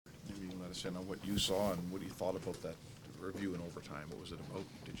Madison on what you saw and what you thought about that review in overtime. What was it about?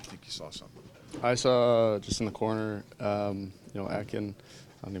 Did you think you saw something? I saw just in the corner, Atkin,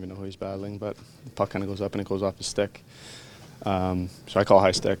 I don't even know who he's battling, but the puck kind of goes up and it goes off his stick. So I call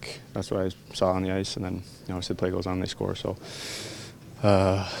high stick. That's what I saw on the ice, and then obviously the play goes on, and they score. So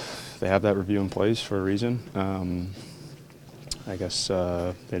they have that review in place for a reason. I guess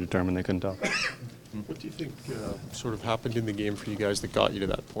they determined they couldn't tell. What do you think sort of happened in the game for you guys that got you to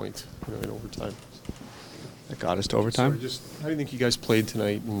that point in overtime? That got us to overtime? Just how do you think you guys played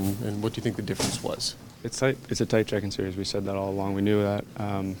tonight, and what do you think the difference was? It's tight. It's a tight checking series. We said that all along. We knew that.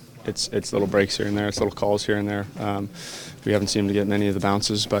 It's little breaks here and there. It's little calls here and there. We haven't seemed to get many of the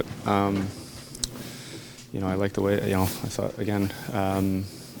bounces, but I like the way I thought again.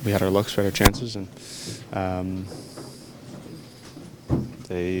 We had our looks, we had our chances, and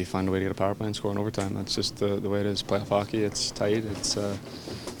they find a way to get a power play and score in overtime. That's just the way it is. Playoff hockey. It's tight. It's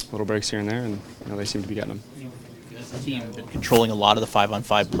little breaks here and there, and they seem to be getting them. As a team, been controlling a lot of the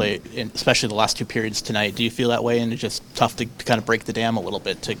 5-on-5 play, especially the last two periods tonight. Do you feel that way, and it's just tough to kind of break the dam a little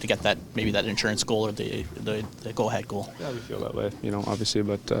bit to get that maybe that insurance goal or the go-ahead goal? Yeah, we feel that way, obviously,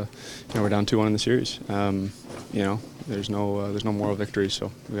 but we're down 2-1 in the series. There's no moral victory, so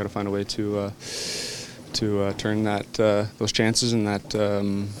we got to find a way to turn those chances and that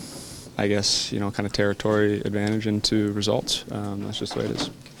I guess kind of territory advantage into results. That's just the way it is.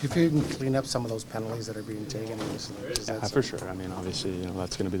 If you can clean up some of those penalties that are being taken, for sure. I mean, obviously,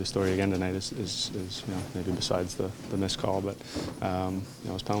 that's going to be the story again tonight. Is maybe besides the missed call, but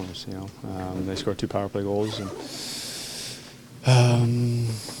it's penalties. They scored 2 power play goals, and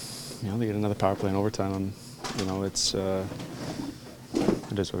they get another power play in overtime. It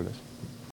is what it is.